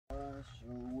wash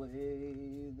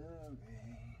away the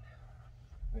rain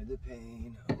or the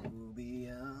pain.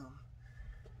 Hobium.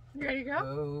 You ready to go?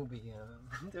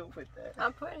 Hobium. Don't put that.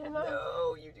 I'm putting it on.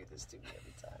 No, you do this to me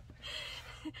every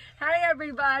time. Hi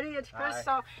everybody, it's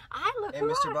Crystal. Look and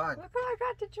Mr. Bog. Look who I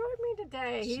got to join me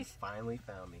today. He finally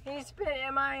found me. He's been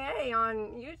MIA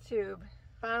on YouTube.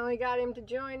 Finally got him to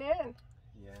join in.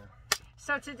 Yeah.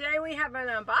 So today we have an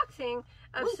unboxing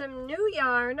of some new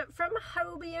yarn from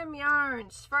Hobium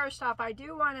Yarns. First off, I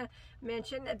do want to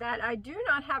mention that I do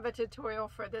not have a tutorial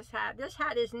for this hat. This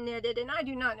hat is knitted and I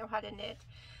do not know how to knit.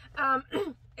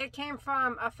 It came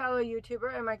from a fellow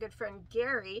YouTuber and my good friend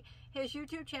Gary. His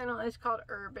YouTube channel is called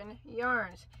Urban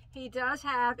Yarns. He does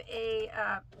have a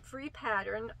free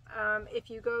pattern. If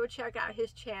you go check out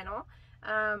his channel,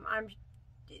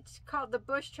 it's called the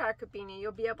Bush Tracker Beanie.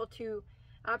 You'll be able to,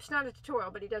 it's not a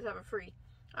tutorial, but he does have a free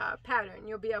pattern.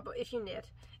 You'll be able, if you knit,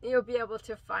 you'll be able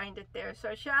to find it there.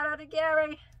 So shout out to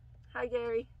Gary. Hi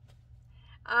Gary.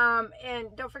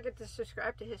 And don't forget to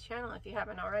subscribe to his channel if you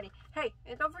haven't already. Hey,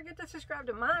 and don't forget to subscribe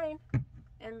to mine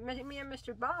and me and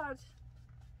Mr. Bog's.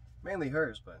 Mainly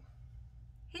hers, but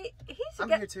I'm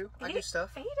here too. I do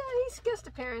stuff. He's guest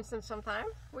appearancing sometime.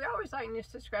 We always like new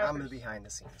subscribers. I'm the behind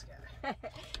the scenes guy.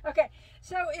 Okay,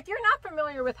 so if you're not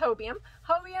familiar with Hobium,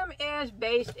 Hobium is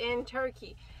based in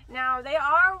Turkey. Now they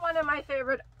are one of my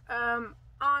favorite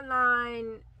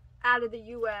online out of the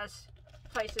U.S.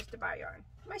 places to buy yarn.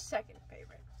 My second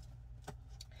favorite.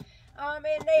 And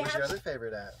they What's have your other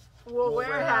favorite at? Wool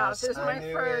Warehouse is my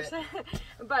I first.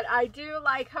 But I do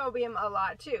like Hobium a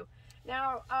lot too.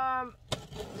 Now,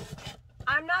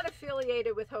 I'm not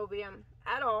affiliated with Hobium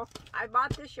at all. I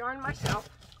bought this yarn myself,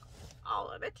 all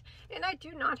of it, and I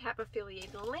do not have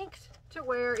affiliated links to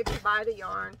where if you buy the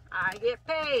yarn, I get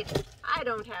paid. I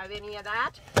don't have any of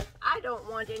that. I don't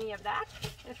want any of that.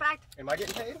 In fact, am I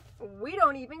getting paid? We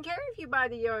don't even care if you buy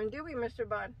the yarn, do we, Mr.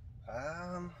 Bud?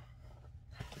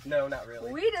 No, not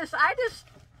really.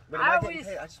 But am I getting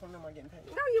paid? I just want to know, am I getting paid?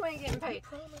 No, you ain't getting paid. You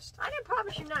promised. I didn't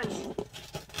promise you nothing.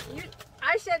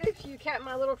 I said if you kept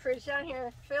my little fridge down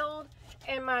here filled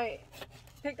and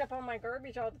picked up all my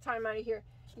garbage all the time out of here,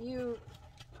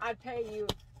 I'd pay you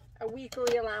a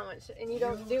weekly allowance, and you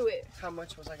don't do it. How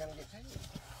much was I going to get paid?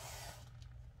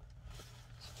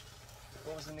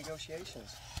 What was the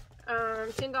negotiations?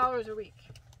 $10 a week.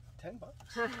 $10?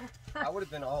 I would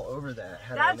have been all over that.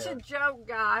 That's a joke,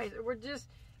 guys. We're just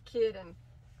kidding.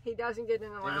 He doesn't get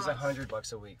an allowance. It was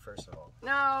 $100 a week, first of all.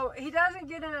 No, he doesn't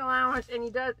get an allowance, and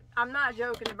he does. I'm not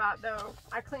joking about though.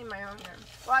 I clean my own room.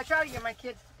 Well, I try to get my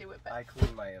kids to do it, but I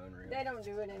clean my own room. They don't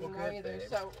do it anymore good, either. babe.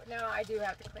 So now I do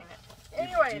have to clean it.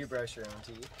 Anyways, Do you brush your own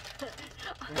teeth?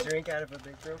 You drink out of a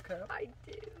big bro cup? I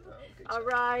do. Oh, good All job.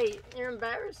 right, you're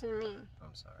embarrassing me.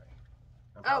 I'm sorry.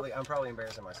 I'm probably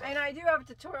embarrassing myself. And I do have a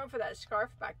tutorial for that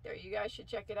scarf back there. You guys should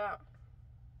check it out.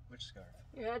 Which scarf?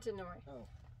 Your head's annoying. Oh.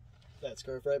 That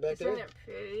scarf right back there? Isn't it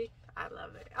pretty? I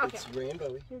love it. Okay. It's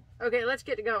rainbowy. Okay, let's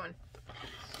get it going.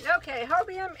 Okay,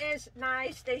 Hobium is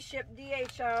nice. They ship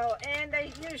DHL, and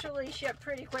they usually ship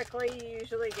pretty quickly. You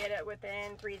usually get it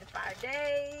within 3 to 5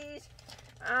 days.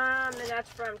 And that's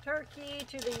from Turkey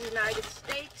to the United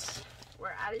States,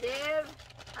 where I live.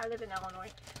 I live in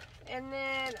Illinois. And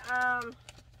then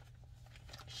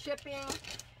shipping.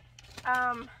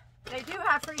 They do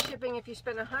have free shipping if you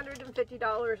spend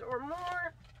 $150 or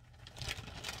more.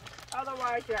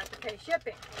 Otherwise, you have to pay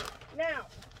shipping. Now,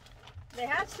 they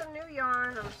had some new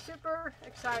yarn I'm super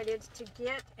excited to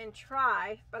get and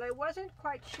try, but I wasn't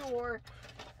quite sure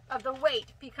of the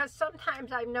weight because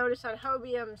sometimes I've noticed on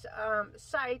Hobium's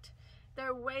site,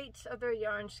 their weights of their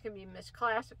yarns can be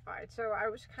misclassified. So I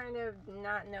was kind of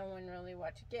not knowing really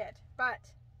what to get.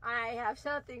 But I have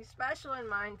something special in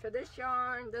mind for this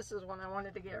yarn. This is one I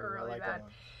wanted to get really bad.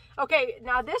 Okay,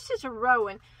 now this is a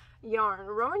Rowan yarn.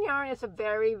 Rowan yarn is a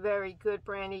very, very good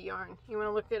brand of yarn. You want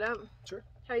to look it up? Sure.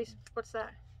 What's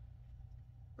that?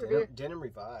 Denim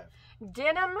Revive.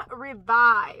 Denim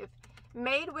Revive.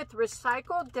 Made with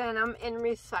recycled denim and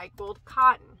recycled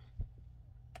cotton.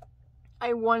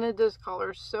 I wanted this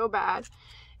color so bad.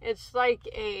 It's like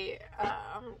a...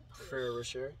 Ferrero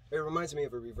Rocher. It reminds me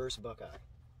of a reverse Buckeye.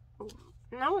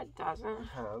 No, it doesn't.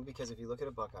 Because if you look at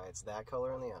a Buckeye, it's that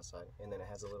color on the outside, and then it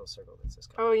has a little circle that says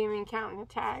color. Oh, you mean counting the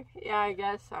tag? Yeah, I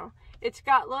guess so. It's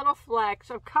got little flecks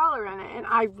of color in it, and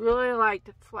I really like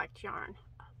the flecked yarn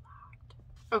a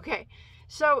lot. Okay,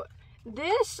 so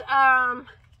this, now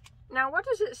what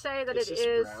does it say that it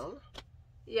is? Brown?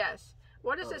 Yes.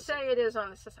 What does it say it is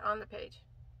on the page?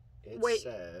 It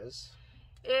says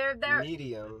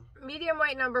medium. Medium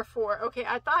weight number 4. Okay,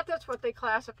 I thought that's what they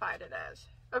classified it as.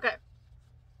 Okay.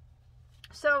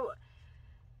 So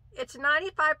It's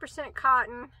 95%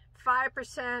 cotton,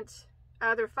 5%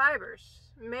 other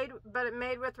fibers. But it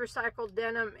made with recycled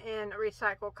denim and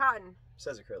recycled cotton. It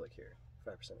says acrylic here,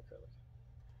 5% acrylic.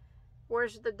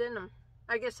 Where's the denim?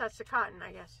 I guess that's the cotton,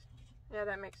 I guess. Yeah,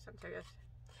 that makes sense, I guess.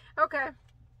 Okay.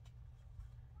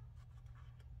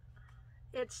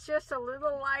 It's just a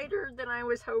little lighter than I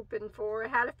was hoping for. I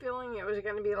had a feeling it was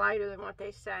going to be lighter than what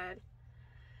they said.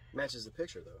 Matches the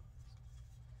picture, though.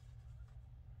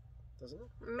 Doesn't it?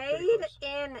 Made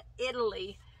in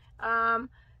Italy.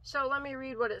 So let me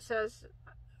read what it says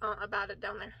about it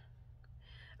down there.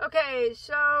 Okay,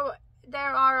 so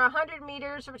there are 100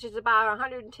 meters, which is about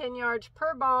 110 yards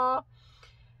per ball.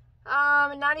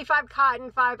 95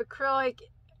 cotton, 5 acrylic,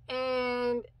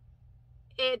 and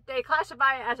they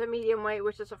classify it as a medium weight,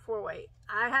 which is a 4 weight.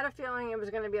 I had a feeling it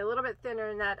was going to be a little bit thinner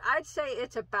than that. I'd say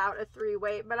it's about a 3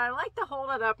 weight, but I like to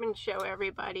hold it up and show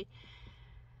everybody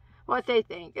what they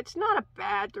think. It's not a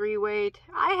bad 3 weight.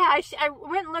 I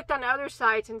went and looked on other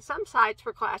sites, and some sites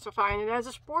were classifying it as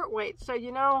a sport weight. So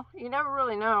you know, you never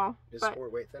really know. Is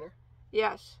sport weight thinner?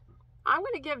 Yes, I'm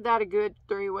going to give that a good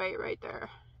 3 weight right there.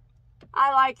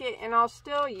 I like it, and I'll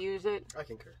still use it. I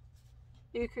concur.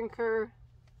 You concur?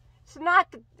 It's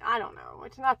not the, I don't know,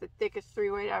 it's not the thickest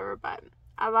 3 weight ever, but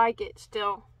I like it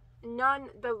still.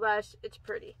 Nonetheless, it's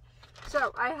pretty.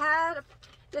 So I had,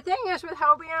 the thing is with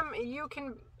Hobium, you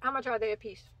can, how much are they a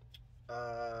piece?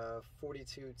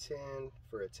 $42.10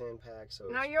 for a 10-pack. So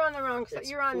no, you're on the wrong site.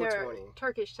 You're on their $4.20.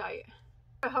 Turkish site.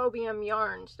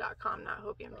 Hobiumyarns.com, not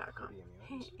Hobium.com.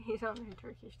 Hobium He's on their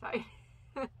Turkish site.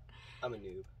 I'm a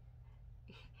noob.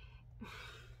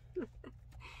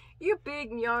 You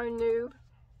big yarn noob.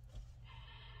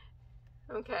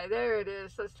 Okay, there it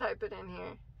is. Let's type it in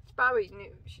here. It's probably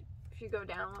new. If you go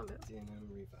down a little bit. Denim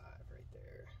Revive right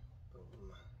there.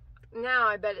 Boom. Now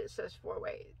I bet it says 4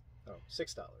 weight. Oh,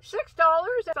 $6.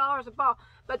 $6 a ball.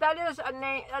 But that is a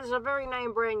name. That is a very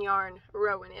name brand yarn.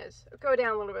 Rowan is. Go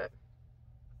down a little bit.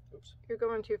 Oops. You're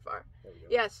going too far. There we go.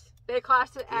 Yes, they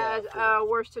classed it as Yeah,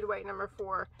 worsted weight number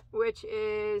 4, which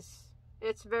is,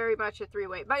 it's very much a 3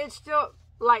 weight, but it's still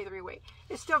light 3 weight.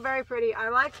 It's still very pretty. I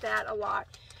like that a lot.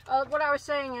 What I was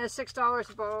saying is $6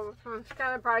 a ball. It's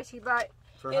kind of pricey, but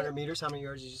for 100 meters, how many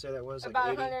yards did you say that was? Like about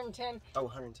 80? 110. Oh,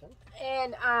 110.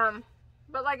 And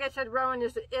but like I said, Rowan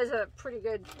is a pretty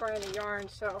good brand of yarn,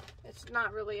 so it's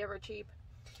not really ever cheap.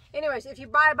 Anyways, if you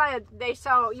they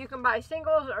sell, you can buy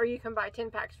singles or you can buy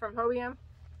 10 packs from Hobium.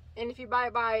 And if you buy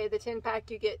the 10 pack,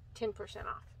 you get 10%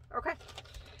 off. Okay.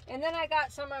 And then I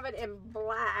got some of it in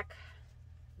black.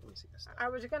 Let me see this. I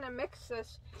was going to mix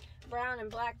this brown and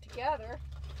black together.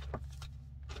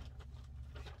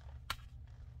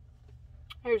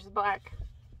 Here's the black.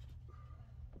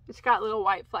 It's got little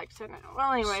white flecks in it.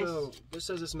 Well, anyways. So, this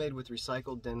says it's made with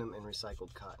recycled denim and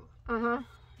recycled cotton. Uh-huh.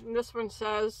 And this one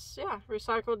says, yeah,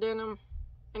 recycled denim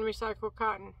and recycled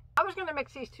cotton. I was going to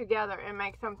mix these together and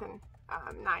make something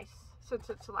nice since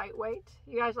it's lightweight.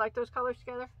 You guys like those colors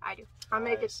together? I do. I'll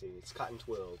make it. See. It's cotton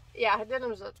twilled. Yeah,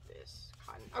 denim's is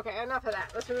cotton. Okay, enough of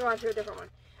that. Let's move on to a different one.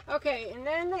 Okay, and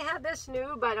then they had this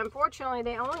new, but unfortunately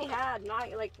they only had not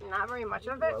very much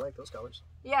of it. I like those colors.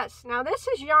 Yes. Now this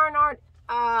is Yarn Art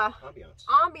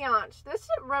Ambiance. This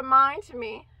reminds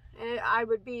me, and I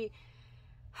would be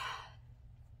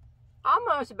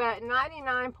almost bet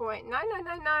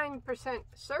 99.9999%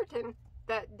 certain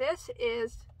that this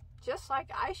is just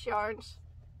like Ice Yarn's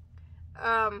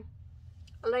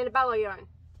Elena Bella yarn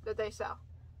that they sell.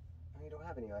 You don't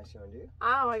have any ice yarn, do you?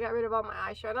 Oh, I got rid of all my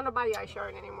ice yarn. I don't buy ice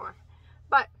yarn anymore.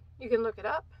 But you can look it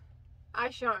up.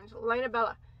 Ice Yarns, Elena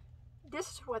Bella.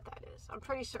 This is what that is. I'm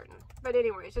pretty certain. But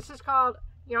anyways, this is called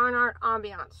Yarn Art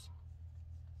Ambiance.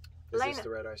 Is this the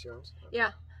red ice yarns? Okay.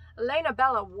 Yeah. Elena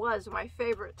Bella was my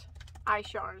favorite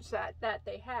ice yarns that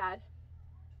they had.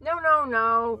 No.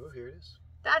 Oh, here it is.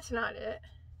 That's not it.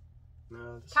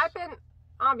 No. Type in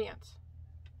Ambiance.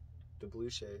 The blue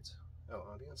shades. Oh,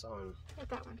 Ambiance on. Hit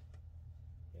that one.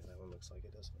 Yeah, that one looks like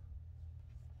it, doesn't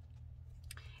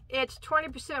it? It's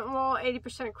 20% wool,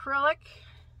 80% acrylic.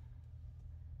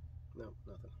 No,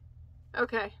 nothing.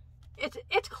 Okay.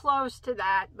 It's close to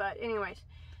that, but anyways.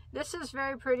 This is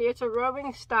very pretty. It's a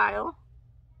roving style.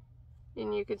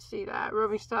 And you can see that.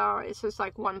 Roving style, it's just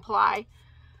like 1 ply.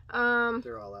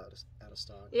 They're all out of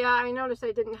stock. Yeah, I noticed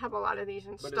they didn't have a lot of these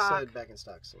in stock. But it said back in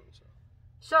stock soon, so.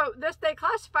 So they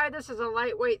classify this as a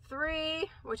lightweight 3,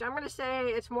 which I'm going to say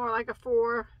it's more like a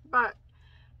 4. But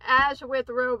as with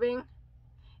roving,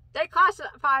 they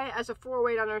classify it as a 4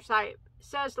 weight on their site. It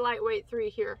says lightweight 3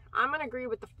 here. I'm going to agree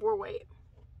with the 4 weight.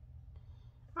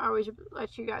 I always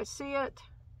let you guys see it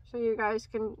so you guys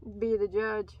can be the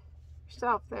judge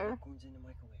yourself there.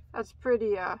 That's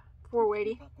pretty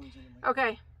 4weighty.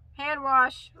 Okay, hand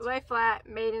wash, lay flat,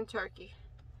 made in Turkey.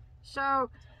 So,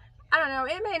 I don't know,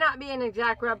 it may not be an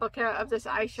exact replica of this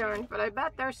ice yarn, but I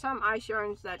bet there's some ice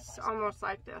yarns that's almost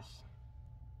like this.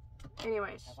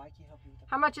 Anyways,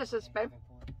 how much is this, babe?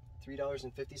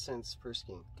 $3.50 per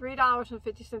skein.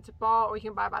 $3.50 a ball, or you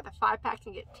can buy by the 5-pack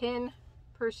and get 10%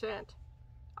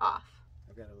 off.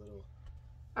 I've got a little...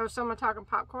 Oh, someone talking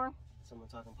popcorn? Someone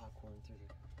talking popcorn through the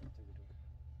door.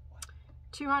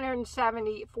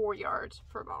 274 yards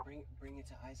per ball. Bring it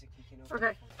to Isaac. He can open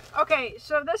Okay. Okay,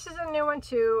 so this is a new one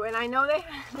too, and I know they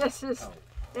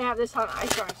they have this on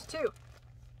ice yarns too.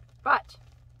 But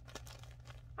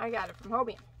I got it from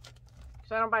Hobium.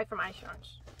 Because I don't buy from ice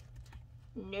yarns.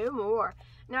 No more.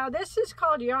 Now this is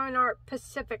called Yarn Art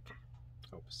Pacific.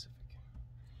 Oh, Pacific.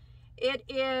 It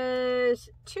is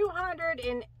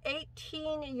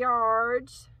 218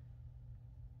 yards.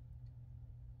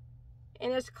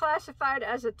 And it's classified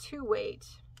as a 2-weight,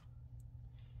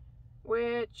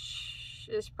 which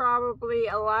is probably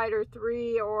a lighter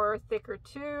 3 or a thicker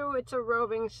 2. It's a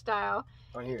roving style.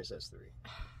 On here it says 3.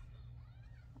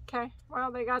 Okay,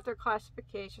 well, they got their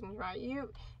classifications right.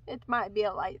 It might be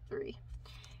a light 3.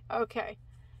 Okay,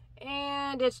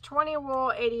 and it's 20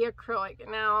 wool, 80 acrylic.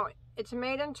 Now, it's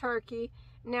made in Turkey.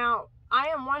 Now, I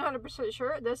am 100%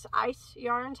 sure this Ice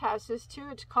Yarns has this too.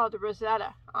 It's called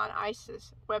Rosetta on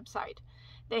Ice's website.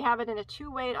 They have it in a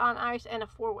 2-weight on ice and a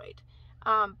 4-weight.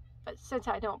 But since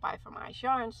I don't buy from Ice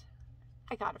Yarns,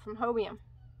 I got it from Hobium.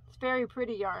 It's very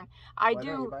pretty yarn. Why don't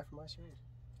you buy from Ice Yarns?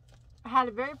 I had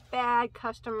a very bad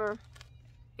customer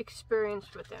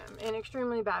experience with them, an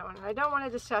extremely bad one. And I don't want to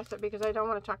discuss it because I don't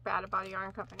want to talk bad about a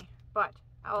yarn company. But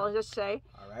I'll just say,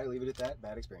 all right, leave it at that.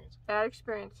 Bad experience. Bad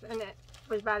experience, and it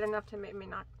was bad enough to make me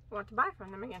not want to buy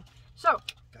from them again. So,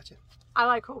 gotcha. I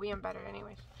like Hobium better,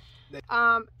 anyways.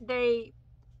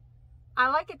 I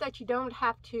like it that you don't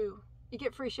have to. You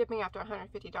get free shipping after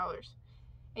 $150,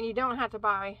 and you don't have to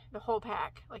buy the whole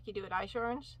pack like you do at Ice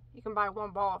Yarns. You can buy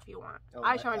one ball if you want. Oh,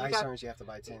 Ice Yarns, you have to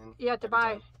buy 10. You have to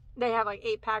buy. Time. They have like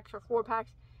 8 packs or 4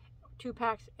 packs, 2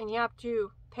 packs, and you have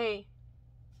to pay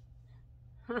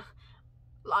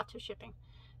lots of shipping.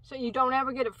 So you don't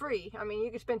ever get it free. I mean,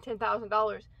 you can spend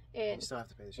 $10,000 and you still have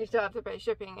to pay the shipping. You still have to pay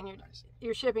shipping, and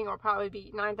your shipping will probably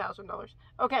be $9,000.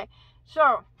 Okay,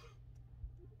 so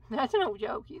that's no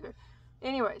joke either.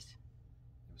 Anyways,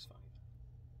 it was funny.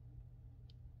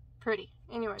 Pretty.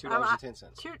 Anyways,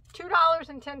 $2.10.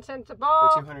 $2.10 a ball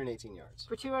for 218 yards.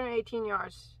 For 218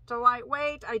 yards. It's a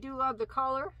lightweight. I do love the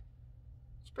color.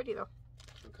 It's pretty though.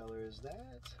 What color is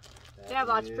that? They have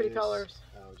lots of pretty colors.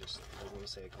 Oh, I was going to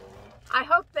say a color. I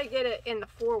hope they get it in the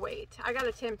 4-weight. I got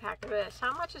a 10-pack of this.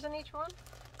 How much is in each one?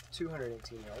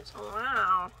 218 yards.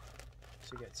 Wow.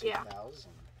 So you get 2,000. Yeah.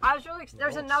 I was really.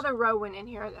 There's another Rowan in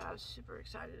here that I was super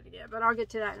excited to get, but I'll get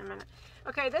to that in a minute.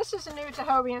 Okay, this is new to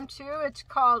Hobium too. It's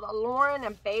called Lauren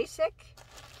and Basic.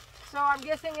 So I'm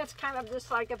guessing it's kind of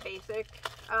just like a basic.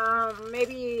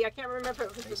 Maybe I can't remember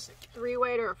if it was a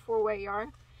 3-weight or a 4-weight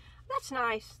yarn. That's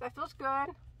nice. That feels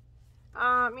good.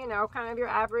 You know, kind of your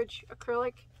average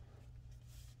acrylic.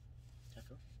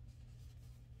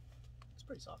 It's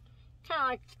pretty soft. Kind of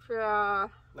like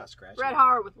not scratchy. Red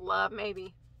Heart with Love,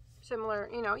 maybe. Similar,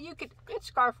 you know,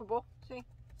 it's scarfable, see?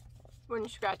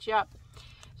 Wouldn't scratch you up.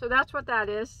 So that's what that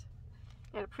is.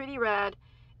 And a pretty red.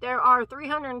 There are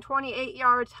 328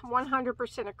 yards,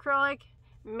 100% acrylic,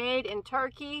 made in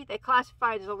Turkey. They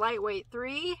classified as a lightweight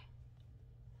 3.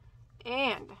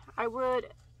 And I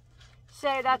would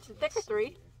say that's a thicker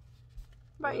 3.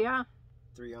 But yeah.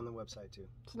 3 on the website too.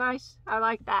 It's nice. I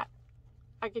like that.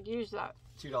 I could use that.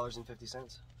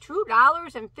 $2.50.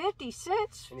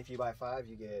 $2.50. And if you buy 5,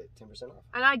 you get 10% off.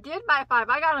 And I did buy 5.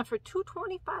 I got them for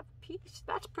 $2.25 a piece.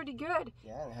 That's pretty good.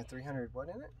 Yeah, and it had 300 what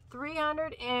in it?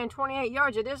 328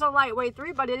 yards. It is a lightweight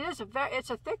 3, but it's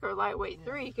a thicker lightweight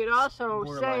 3. You could also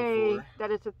say that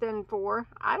it's a thin 4.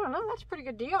 I don't know. That's a pretty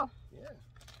good deal. Yeah.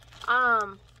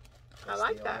 I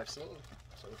like that. I've seen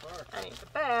so far. I ain't the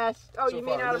best. Oh, so you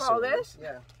mean out of all this?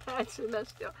 Yeah. That's the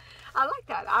best deal. I like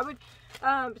that. I would.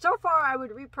 So far, I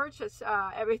would repurchase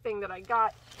everything that I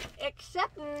got,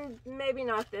 except maybe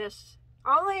not this,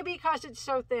 only because it's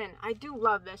so thin. I do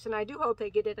love this, and I do hope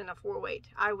they get it in a 4-weight.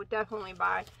 I would definitely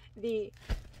buy the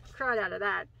crud out of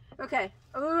that. Okay.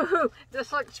 Ooh,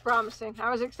 this looks promising. I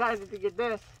was excited to get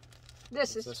this.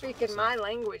 This is speaking my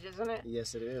language, isn't it?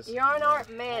 Yes, it is. Yarn Art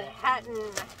Manhattan.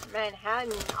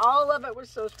 Manhattan. All of it was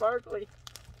so sparkly.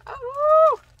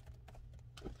 Oh!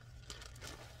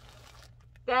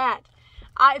 That.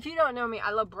 If you don't know me, I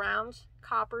love browns,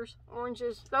 coppers,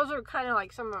 oranges. Those are kind of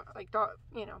like some, like dark,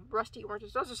 you know, rusty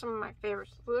oranges. Those are some of my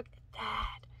favorites. Look at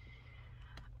that.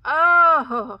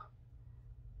 Oh,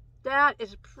 that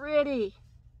is pretty.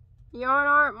 Yarn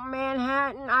Art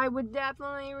Manhattan, I would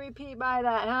definitely repeat by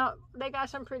that. They got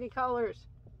some pretty colors.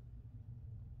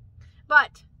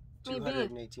 But,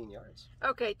 218 yards.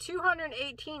 Okay,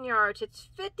 218 yards. It's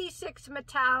 56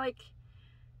 metallic,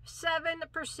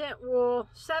 7% wool,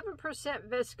 7%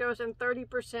 viscose, and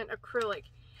 30% acrylic.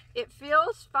 It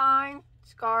feels fine,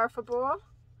 scarfable.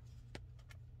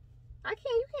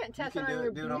 You can't test it on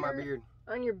your beard. Do it on my beard.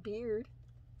 On your beard.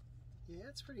 Yeah,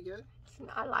 it's pretty good.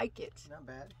 I like it. Not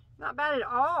bad. Not bad at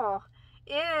all.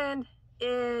 And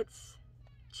it's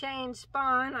chain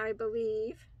spun, I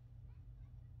believe.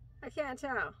 I can't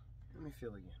tell. Let me feel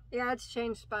again. Yeah, it's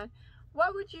chain spun.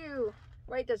 What would you...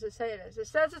 Weight does it say it is? It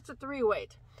says it's a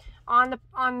 3-weight. On the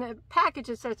package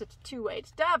it says it's a 2-weight.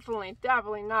 It's definitely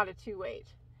not a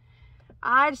 2-weight.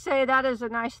 I'd say that is a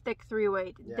nice thick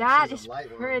 3-weight. Yeah, that is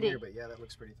pretty. Here, but yeah, that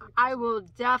looks pretty thick. I will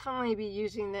definitely be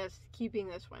using this, keeping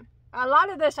this one. A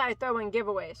lot of this I throw in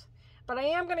giveaways, but I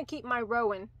am going to keep my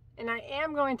Rowan, and I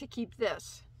am going to keep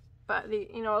this. But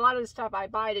a lot of the stuff I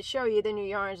buy to show you the new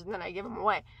yarns, and then I give them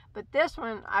away. But this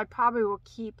one I probably will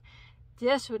keep.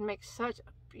 This would make such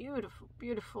a beautiful,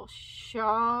 beautiful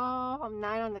shawl.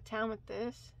 Night on the Town with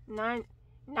this. Night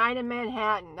in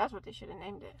Manhattan. That's what they should have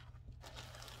named it.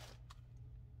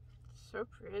 So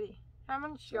pretty. How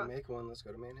much? So make one. Let's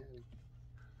go to Manhattan.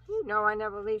 You know I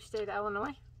never leave state of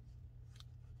Illinois.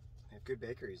 They have good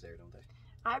bakeries there, don't they?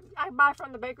 I buy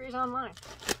from the bakeries online.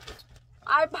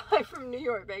 I buy from New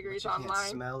York bakeries online. You can't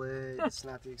smell it. It's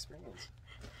not the experience.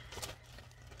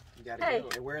 You gotta go.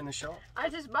 They're wearing the shawl. I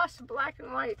just bought some black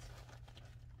and white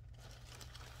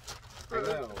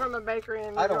from a bakery in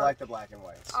New York. I don't like the black and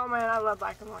whites. Oh man, I love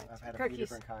black and whites. I've had a few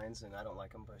different kinds and I don't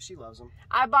like them, but she loves them.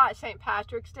 I bought St.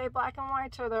 Patrick's Day black and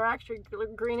white, so they're actually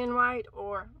green and white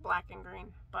or black and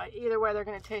green. But either way, they're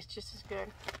going to taste just as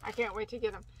good. I can't wait to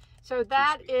get them. So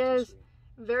that is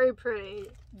very pretty.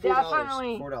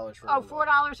 Definitely. $4 for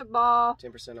 $4 a ball.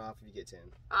 10% off if you get 10.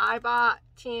 I bought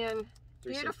 10.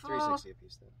 Beautiful. $3.60 a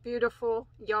piece then. Beautiful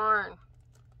yarn.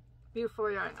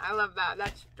 Beautiful yarn. I love that.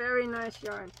 That's very nice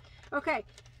yarn. Okay,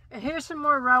 and here's some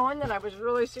more Rowan that I was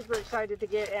really super excited to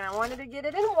get, and I wanted to get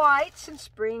it in white since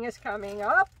spring is coming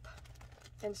up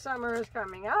and summer is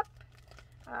coming up.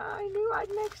 I knew I'd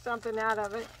make something out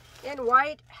of it. And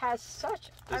white has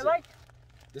such,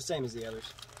 the same as the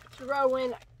others.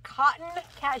 Rowan cotton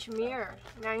cashmere.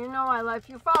 Now you know I love, if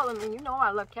you follow me, you know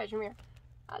I love cashmere.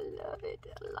 I love it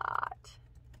a lot.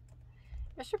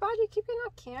 Mr. Bud, you keep it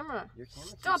on camera. Your camera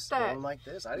Stop keeps that. going like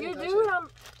this. I didn't touch do it.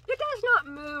 It does not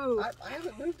move. I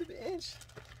haven't moved an inch.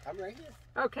 I'm right here.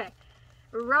 Okay.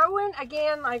 Rowan,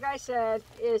 again, like I said,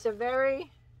 is a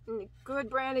very good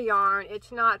brand of yarn.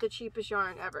 It's not the cheapest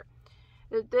yarn ever.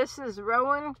 This is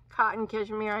Rowan cotton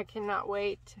cashmere. I cannot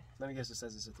wait. Let me guess, it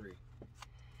says it's a 3.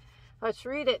 Let's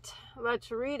read it. Let's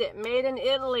read it. Made in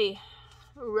Italy.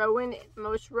 Rowan,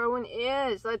 most Rowan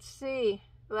is. Let's see.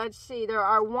 Let's see. There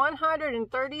are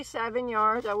 137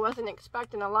 yards. I wasn't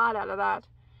expecting a lot out of that.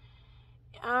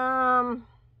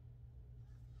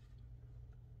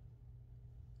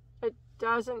 It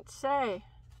doesn't say.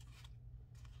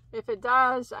 If it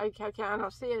does, I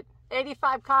don't see it.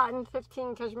 85 cotton,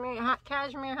 15 cashmere.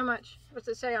 Cashmere, how much? What's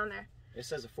it say on there? It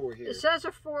says a 4 here. It says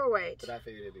a 4-weight. But I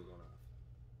figured it'd be one off.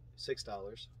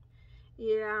 $6.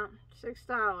 Yeah,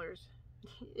 $6.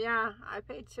 Yeah, I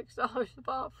paid $6 a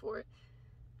ball for it.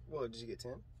 Well, did you get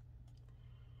 10?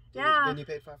 Yeah. Then you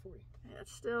paid $5.40. That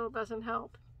still doesn't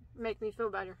help make me feel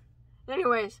better.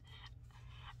 Anyways,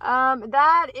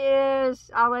 that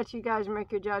is, I'll let you guys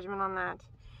make your judgment on that.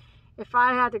 If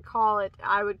I had to call it,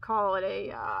 I would call it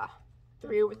a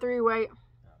 3-weight.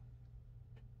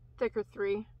 Thicker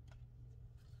 3.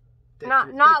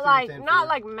 Not like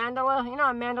mandala. You know,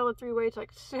 a mandala 3-weight's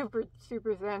like super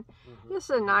thin. This is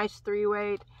a nice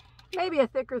 3-weight. Maybe a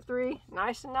thicker 3.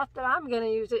 Nice enough that I'm going to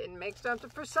use it and make something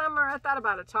for summer. I thought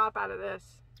about a top out of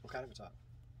this. What kind of a top?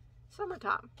 Summer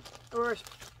top. Or a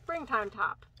springtime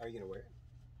top. Are you going to wear it?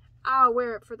 I'll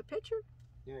wear it for the picture.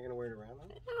 You're not going to wear it around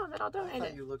on it? No, then I'll donate it. I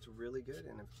thought you looked really good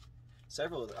in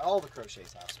several of all the crochet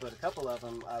tops, but a couple of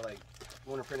them I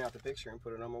want to print out the picture and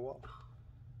put it on my wall.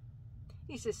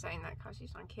 He's just saying that because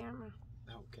he's on camera.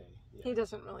 Okay. Yeah. He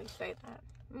doesn't really say that.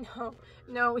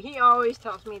 No, he always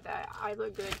tells me that I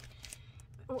look good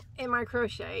in my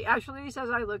crochet. Actually, he says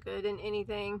I look good in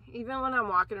anything, even when I'm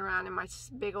walking around in my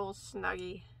big old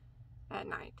Snuggie at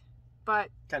night. But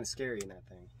kind of scary in that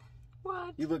thing.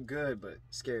 What? You look good, but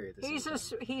scary at the same time.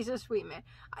 He's a sweet man.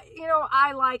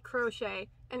 I like crochet,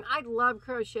 and I love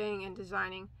crocheting and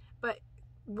designing, but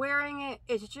wearing it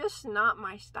is just not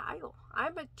my style.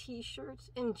 I'm a t-shirts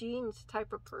and jeans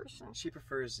type of person. She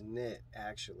prefers knit,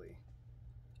 actually.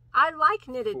 I like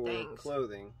knitted for things.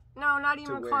 Clothing. No, not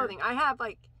even clothing. I have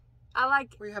like,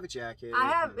 Well, you have a jacket. I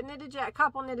have a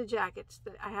couple knitted jackets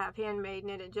that I have, handmade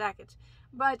knitted jackets.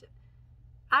 But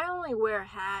I only wear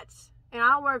hats, and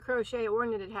I'll wear crochet or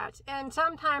knitted hats, and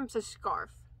sometimes a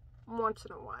scarf once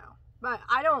in a while. But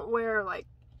I don't wear like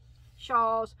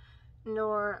shawls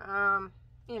nor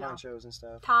you know, ponchos and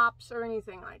stuff, tops or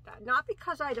anything like that. Not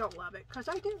because I don't love it, because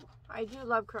I do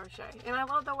love crochet, and I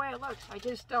love the way it looks. I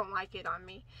just don't like it on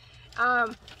me.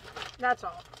 That's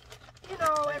all. You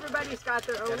know, everybody's got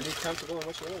their own. Gotta be comfortable in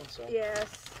what you own. So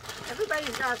yes,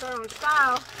 everybody's got their own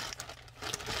style,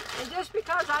 and just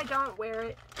because I don't wear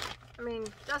it, I mean,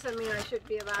 doesn't mean I should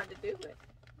be allowed to do it,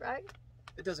 right?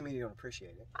 it doesn't mean you don't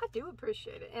appreciate it. I do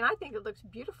appreciate it, and I think it looks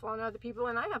beautiful on other people,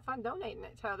 and I have fun donating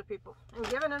it to other people and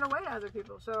giving it away to other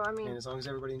people. So I mean, And as long as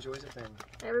everybody enjoys it, then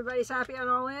everybody's happy on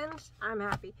all ends. I'm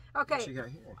happy. Okay. what you got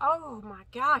here? Oh my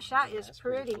gosh, that is That's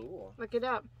pretty. cool. Look it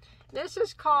up. This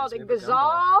is called a Reminds me of a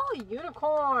Gazelle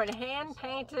Unicorn, hand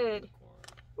painted.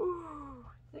 Ooh,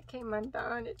 it came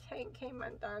undone. It came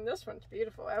undone. This one's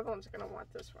beautiful. Evelyn's gonna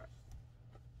want this one.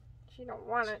 She don't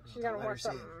want it. She's gonna want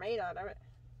something made out of it.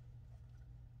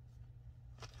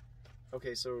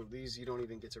 Okay, so these you don't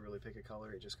even get to really pick a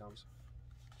color; it just comes.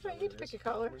 So you get to pick a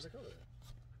color. Where's the color?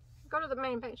 Go to the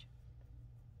main page.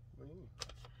 What do you mean?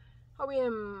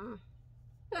 Hobium.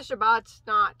 This Shabbat's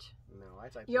not. No, I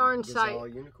typed Yarn in site. Gazelle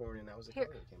Unicorn, and that was the Here.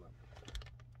 color that came up.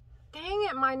 Dang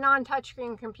it, my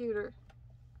non-touchscreen computer.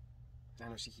 I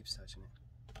know she keeps touching it.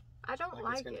 I don't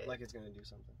like it. Like it's gonna do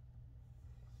something.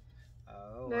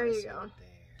 Oh, There I you see go. it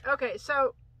there. Okay,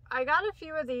 so I got a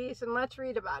few of these, and let's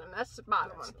read about them. That's the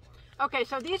bottom That's one. the one. Okay,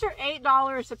 so these are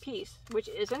 $8 a piece, which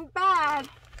isn't bad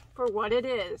for what it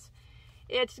is.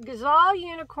 It's Gazelle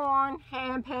Unicorn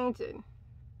hand painted.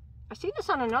 I see this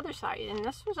on another site, and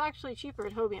this was actually cheaper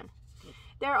at Hobium.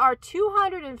 There are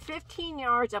 215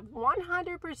 yards of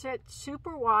 100%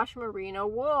 superwash merino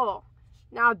wool.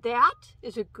 Now that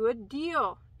is a good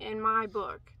deal in my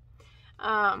book.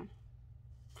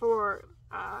 For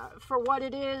what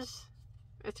it is,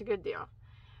 it's a good deal.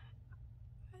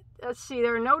 Let's see,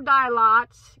 there are no dye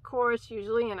lots. Of course,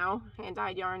 usually, you know,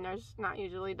 hand-dyed yarn, there's not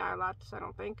usually dye lots, I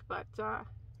don't think. But It'd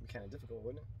be kind of difficult,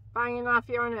 wouldn't it? buying enough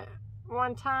yarn at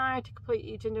one time to complete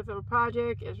each individual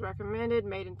project is recommended.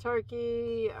 Made in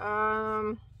Turkey.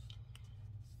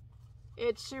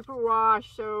 It's super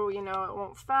wash, so, you know, it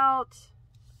won't felt.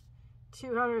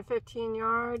 215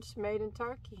 yards, made in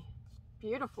Turkey.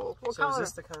 Beautiful. What so color? is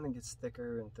this the kind that gets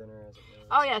thicker and thinner as it goes?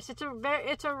 Oh yes, it's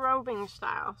a roving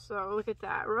style. So look at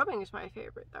that. Roving is my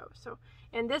favorite though. So,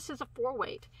 and this is a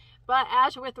 4-weight. But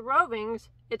as with rovings,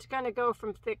 it's going to go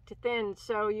from thick to thin.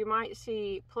 So you might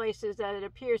see places that it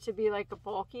appears to be like a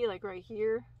bulky, like right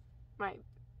here. Might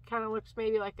kind of looks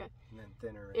maybe like a. And then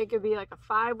thinner. It could be like a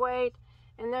 5-weight.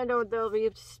 And then there'll be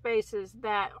spaces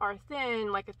that are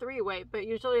thin, like a 3-weight, but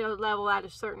usually it'll level at a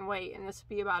certain weight, and this would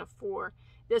be about a 4.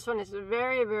 This one is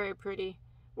very, very pretty.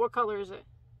 What color is it?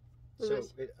 I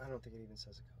don't think it even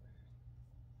says a color.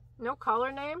 No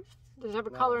color name? Does it have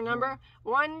a color number?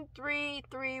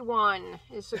 1331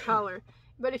 is the color.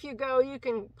 But if you go, you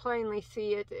can plainly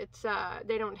see it. It's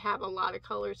they don't have a lot of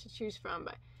colors to choose from,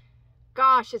 but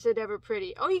gosh, is it ever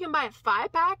pretty. Oh, you can buy a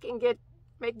 5-pack and get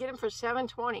them for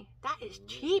 $7.20. That is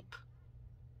cheap.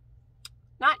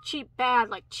 Not cheap bad,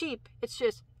 like cheap. It's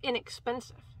just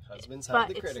inexpensive. Husbands hide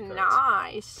the But credit it's cards.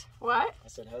 nice. What? I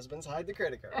said husbands hide the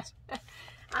credit cards.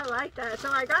 I like that. So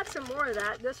I got some more of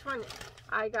that. This one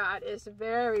I got is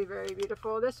very, very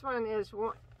beautiful. This one is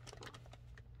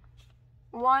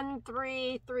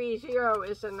 1330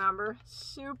 is the number.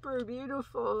 Super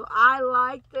beautiful. I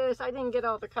like this. I didn't get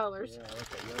all the colors. Yeah,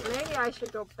 okay, Maybe I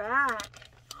should go back.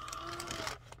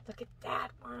 Look at that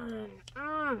one.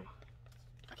 I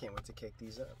can't wait to cake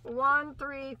these up.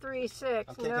 1336.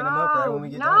 I'm caking them up right when we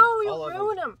get done. No, you'll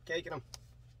ruin them. Caking them.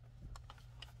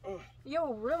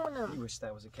 You'll ruin them. You wish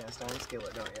that was a cast iron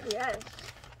skillet, don't you? Yes.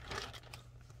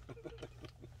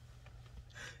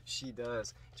 She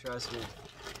does. Trust me.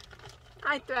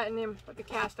 I threaten him with the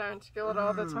cast iron skillet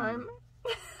all the time.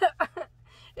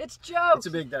 It's jokes. It's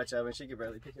a big Dutch oven. She could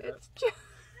barely pick it up. It's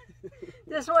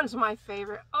this one's my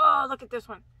favorite. Oh, look at this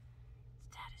one.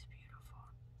 That is beautiful.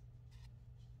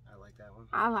 I like that one.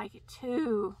 I like it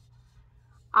too.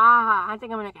 I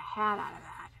think I'm gonna make a hat out of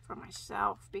that for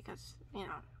myself because, you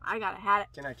know, I got a hat.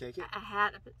 Can I cake it? A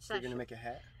hat of So you're gonna make a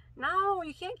hat? No,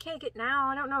 you can't cake it now.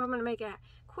 I don't know if I'm gonna make a hat.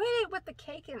 Quit it with the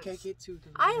caking. Cake it too.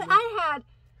 I had,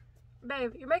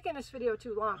 babe, you're making this video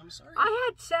too long. I'm sorry. I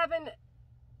had 7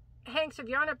 hanks of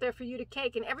yarn up there for you to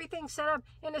cake, and everything's set up,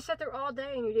 and it sat there all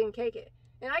day, and you didn't cake it.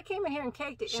 And I came in here and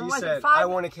caked it. She and said, I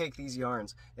want to cake these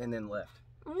yarns, and then left.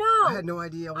 No. I had no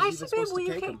idea I was even supposed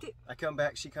to cake them. I come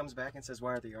back, she comes back and says,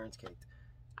 why aren't the yarns caked?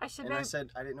 I said, and babe, I said,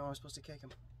 I didn't know I was supposed to cake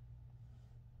them.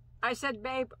 I said,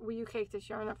 babe, will you cake this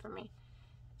yarn up for me?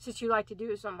 Since you like to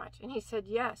do it so much. And he said,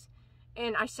 yes.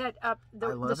 And I set up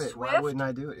the Swift. Why wouldn't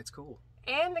I do it? It's cool.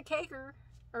 And the caker,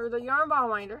 or the yarn ball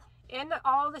winder, and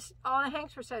all the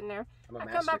hanks were sitting there. I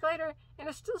come back later, and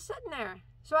it's still sitting there.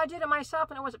 So I did it myself,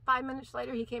 and it wasn't 5 minutes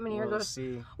later. He came in here and goes,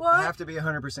 see, what? I have to be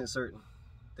 100% certain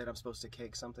that I'm supposed to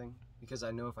cake something, because I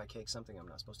know if I cake something I'm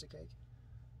not supposed to cake,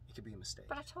 it could be a mistake.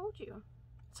 But I told you.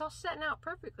 It's all setting out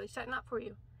perfectly, setting up for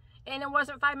you. And it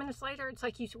wasn't 5 minutes later. It's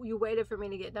like you waited for me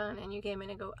to get done, and you came in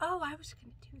and go, oh, I was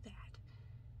going to do that.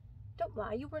 Don't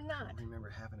lie, you were not. I don't remember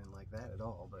happening like that at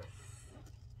all, but...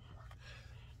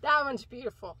 That one's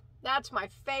beautiful. That's my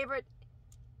favorite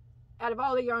out of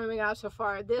all the yarn we got so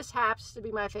far. This happens to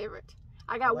be my favorite.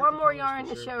 I got one more yarn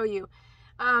to show you.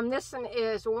 This one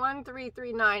is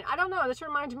 1339. I don't know. This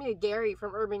reminds me of Gary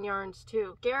from Urban Yarns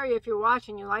too. Gary, if you're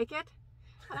watching, you like it?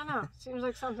 I don't know. Seems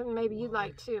like something maybe you'd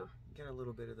like too. Get a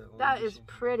little bit of the orange. That is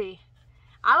pretty.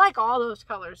 I like all those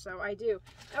colors, so I do.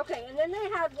 Okay, and then they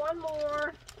had one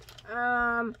more.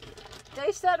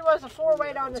 They said it was a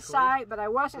 4-weight on the side, but I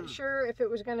wasn't sure if it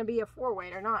was going to be a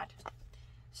 4-weight or not.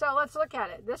 So let's look at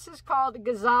it. This is called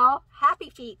Gazelle Happy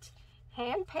Feet,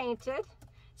 hand painted,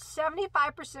 75%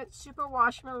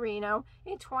 superwash merino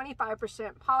and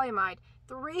 25% polyamide,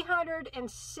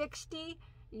 360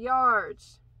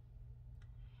 yards.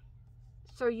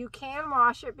 So you can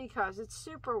wash it because it's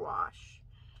superwash.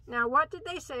 Now, what did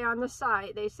they say on the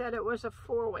site? They said it was a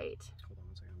 4-weight. Hold on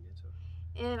one second, I'm getting to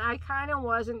it. And I kind of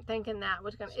wasn't thinking that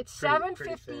was gonna. It's $7.50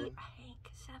 a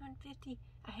hank. $7.50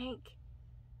 a hank.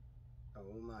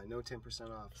 Oh my! No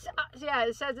 10% off. So, yeah,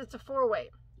 it says it's a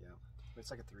 4-weight. Yeah, it's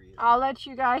like a 3. I'll let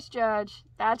you guys judge.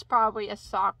 That's probably a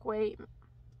sock weight.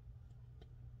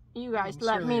 You guys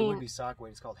let me. It would be sock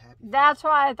weight. It's called Happy. That's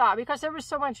why I thought, because there was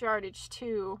so much yardage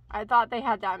too. I thought they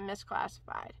had that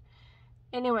misclassified.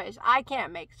 Anyways, I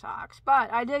can't make socks,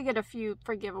 but I did get a few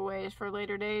for giveaways for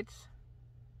later dates.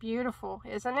 Beautiful,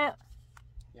 isn't it?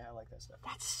 Yeah, I like that stuff.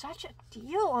 That's such a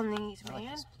deal on these, man. I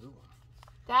like this blue one.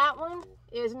 That one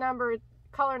is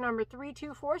color number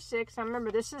 3246. Now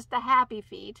remember, this is the Happy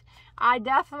Feet. I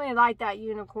definitely like that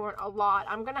unicorn a lot.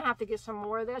 I'm gonna have to get some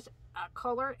more of this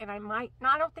color, and I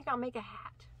don't think I'll make a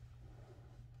hat.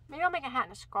 Maybe I'll make a hat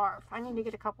and a scarf. I need to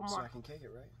get a couple more. So I can cake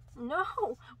it, right?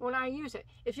 No, when I use it.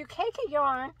 If you cake a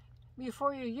yarn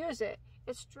before you use it,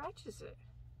 it stretches it.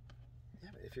 Yeah,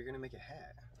 but if you're gonna make a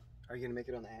hat, are you gonna make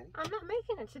it on the Addy? I'm not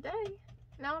making it today.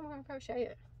 Now I'm gonna crochet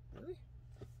it. Really?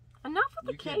 Enough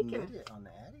with the cake. You can knit it on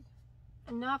the Addy?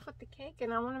 Enough with the cake,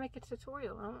 and I want to make a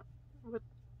tutorial with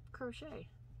crochet.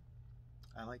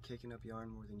 I like caking up yarn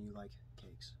more than you like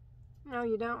cakes. No,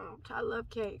 you don't. I love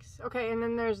cakes. Okay, and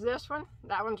then there's this one.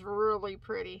 That one's really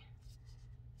pretty.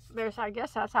 I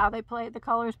guess that's how they the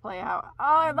colors play out. Oh,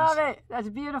 I love it. That's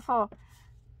beautiful.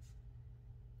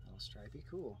 Little stripey,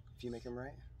 cool. If you make them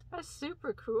right. That's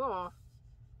super cool.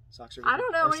 Socks are. I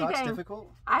don't know anything. Socks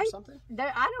difficult? Or something?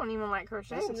 I don't even like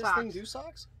crocheting Doesn't socks. this thing do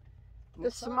socks?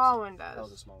 The small one does. Oh,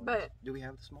 the small one. But do we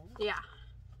have the small one? Yeah.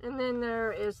 And then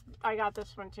I got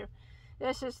this one too.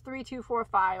 This is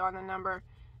 3245 on the number.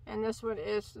 And this one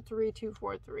is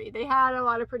 3243. They had a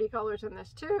lot of pretty colors in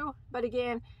this too. But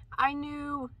again, I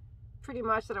knew pretty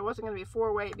much that it wasn't going to be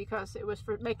 4-weight because it was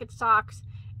for making socks.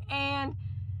 And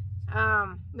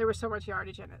there was so much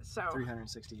yardage in it. So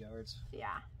 360 yards.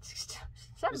 Yeah.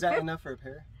 Is that enough for a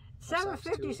pair?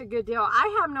 $7.50 is a good deal.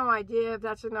 I have no idea if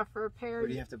that's enough for a pair. Or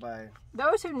do you have to buy?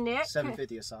 Those who knit.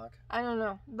 $7.50 a sock. I don't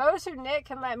know. Those who knit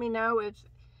can let me know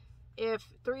if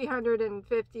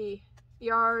 350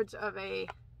 yards of a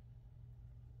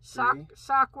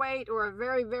sock weight or a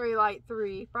very, very light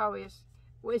 3 probably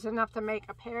is enough to make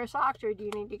a pair of socks, or do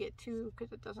you need to get 2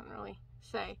 because it doesn't really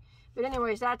say. But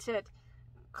anyways, that's it.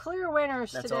 Clear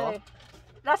winners today. All?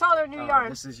 That's all their new yarn.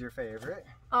 This is your favorite.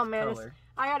 Oh man,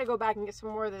 I got to go back and get some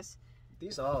more of this.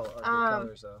 These all are good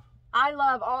colors though. I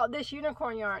love this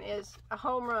unicorn yarn is a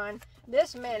home run.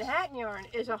 This Manhattan yarn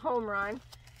is a home run.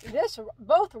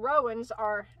 Both Rowans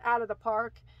are out of the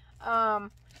park.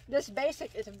 This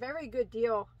basic is a very good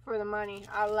deal for the money.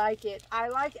 I like it. I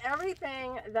like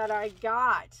everything that I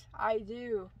got. I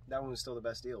do. That one was still the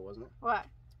best deal, wasn't it? What?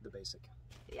 The basic.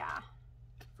 Yeah.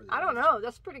 I don't know.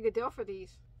 That's a pretty good deal for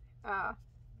these.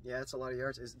 Yeah, that's a lot of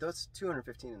yards. That's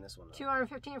 215 in this one, though.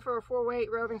 215 for a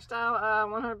 4-weight roving style,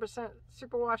 100%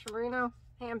 superwash merino,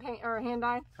 hand paint or hand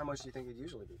dyed. How much do you think it'd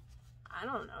usually be? I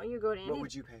don't know. You go to any. What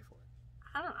would you pay for it?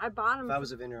 I don't know. I bought them. If I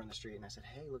was a vendor on the street and I said,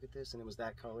 hey, look at this, and it was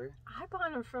that color. I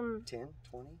bought them from 10,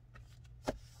 20?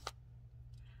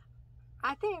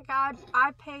 I think I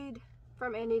paid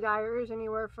from indie dyers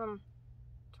anywhere from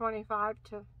 25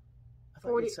 to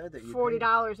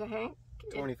 $40 a hank.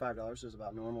 $25 is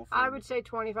about normal. I would say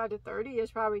 25 to 30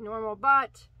 is probably normal,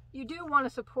 but you do want to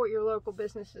support your local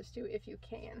businesses too if you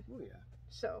can. Oh yeah.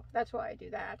 So that's why I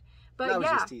do that. But I was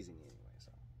yeah, just teasing you anyway.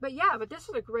 So. But yeah, but this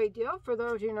is a great deal for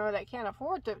those that can't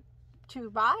afford to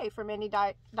buy from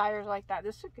indie dyers like that.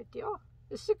 This is a good deal.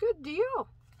 This is a good deal.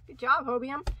 Good job,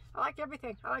 Hobium. I like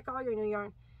everything. I like all your new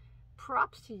yarn.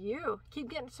 Props to you. Keep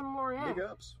getting some more in. Big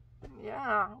ups.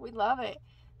 Yeah, we love it.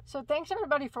 So thanks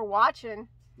everybody for watching.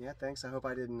 Yeah, thanks. I hope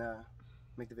I didn't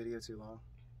make the video too long.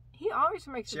 He always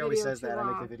makes the video too long. She always says that I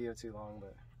make the video too long,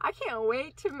 but I can't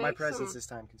wait to make my presence is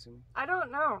time consuming. I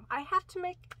don't know. I have to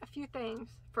make a few things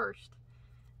first.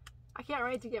 I can't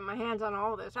wait to get my hands on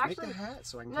all this. Actually, make the hat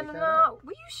so I can no. out.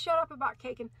 Will you shut up about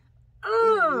caking?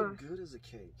 It'll look good as a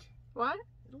cake. What?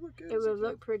 It'll look good. It would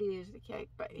look pretty as the cake,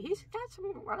 but he's got some.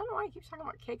 I don't know why he keeps talking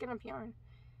about caking up yarn.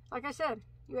 Like I said,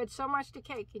 you had so much to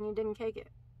cake and you didn't cake it.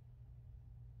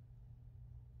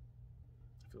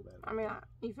 I feel bad. I mean,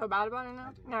 you feel bad about it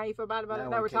now? Now you feel bad about it?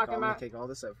 Now we're talking about. I'm gonna cake all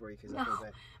this up for you because I feel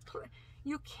bad.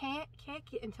 You can't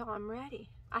cake it until I'm ready.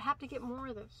 I have to get more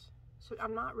of this, so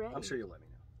I'm not ready. I'm sure you'll let me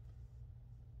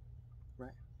know.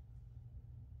 Right?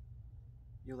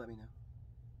 You'll let me know.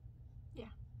 Yeah.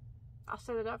 I'll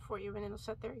set it up for you and it'll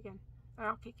sit there again. And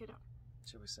I'll cake it up.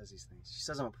 She always says these things. She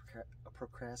says I'm a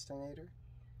procrastinator,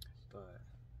 but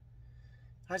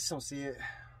I just don't see it.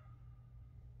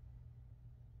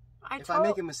 If I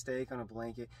make a mistake on a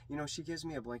blanket, she gives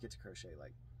me a blanket to crochet,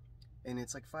 and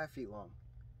it's like 5 feet long.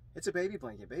 It's a baby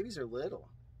blanket. Babies are little.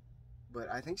 But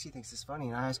I think she thinks it's funny,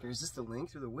 and I ask her, is this the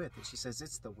length or the width? And she says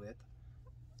it's the width.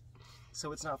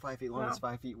 So it's not 5 feet long, it's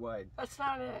 5 feet wide. That's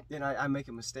not it. Then I make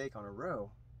a mistake on a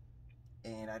row,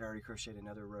 and I'd already crocheted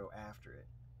another row after it.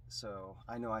 So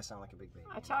I know I sound like a big baby.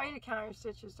 I tell you to count your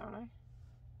stitches, don't I?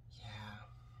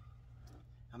 Yeah.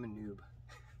 I'm a noob.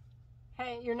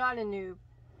 Hey, you're not a noob.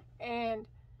 And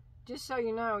just so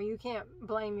you know, you can't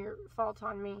blame your fault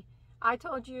on me. I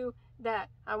told you that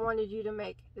I wanted you to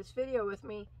make this video with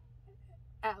me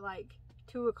at like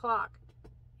 2 o'clock.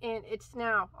 And it's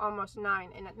now almost 9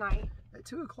 at night. At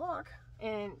 2 o'clock?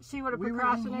 And see what a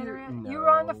procrastinator is? No, you were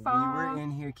on the phone. We were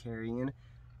in here carrying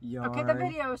yarn. Okay, the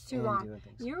video is too long.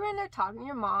 You were in there talking to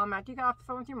your mom after you got off the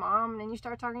phone with your mom, and then you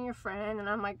start talking to your friend, and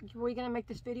I'm like, were you going to make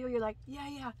this video? You're like,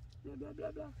 yeah, blah, blah,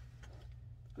 blah, blah.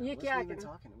 Yik yakking. Even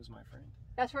talking. It was my friend.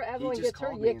 That's where Evelyn gets her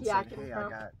yik yakking hey, from. I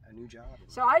got a new job.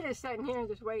 So I just sitting here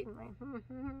just waiting, like,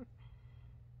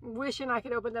 wishing I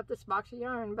could open up this box of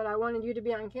yarn, but I wanted you to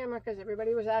be on camera because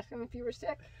everybody was asking if you were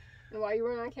sick and why you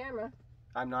weren't on camera.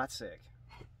 I'm not sick.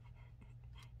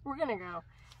 We're gonna go.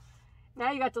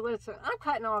 Now you got to listen. I'm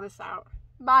cutting all this out.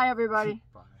 Bye, everybody.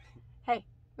 Bye. Hey,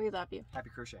 we love you. Happy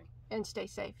crocheting. And stay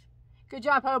safe. Good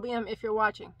job, Hobium, if you're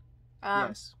watching.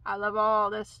 Yes. I love all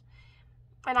this.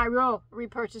 And I will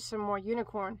repurchase some more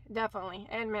unicorn, definitely,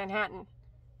 and Manhattan.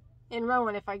 In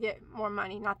Rowan if I get more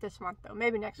money. Not this month, though.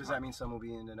 Maybe next month. Does that mean some will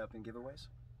be ended up in giveaways?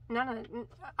 No.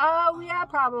 Oh, yeah,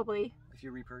 probably. If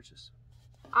you repurchase.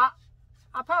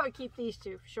 I'll probably keep these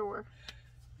two, sure.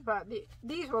 But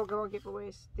these will go in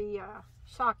giveaways. The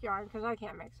sock yarn, because I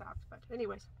can't make socks. But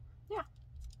anyways, yeah.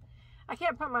 I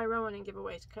can't put my Rowan in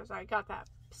giveaways because I got that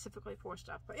specifically for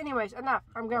stuff. But anyways, enough.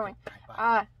 I'm going. Okay,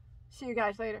 bye. See you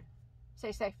guys later.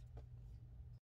 Stay safe.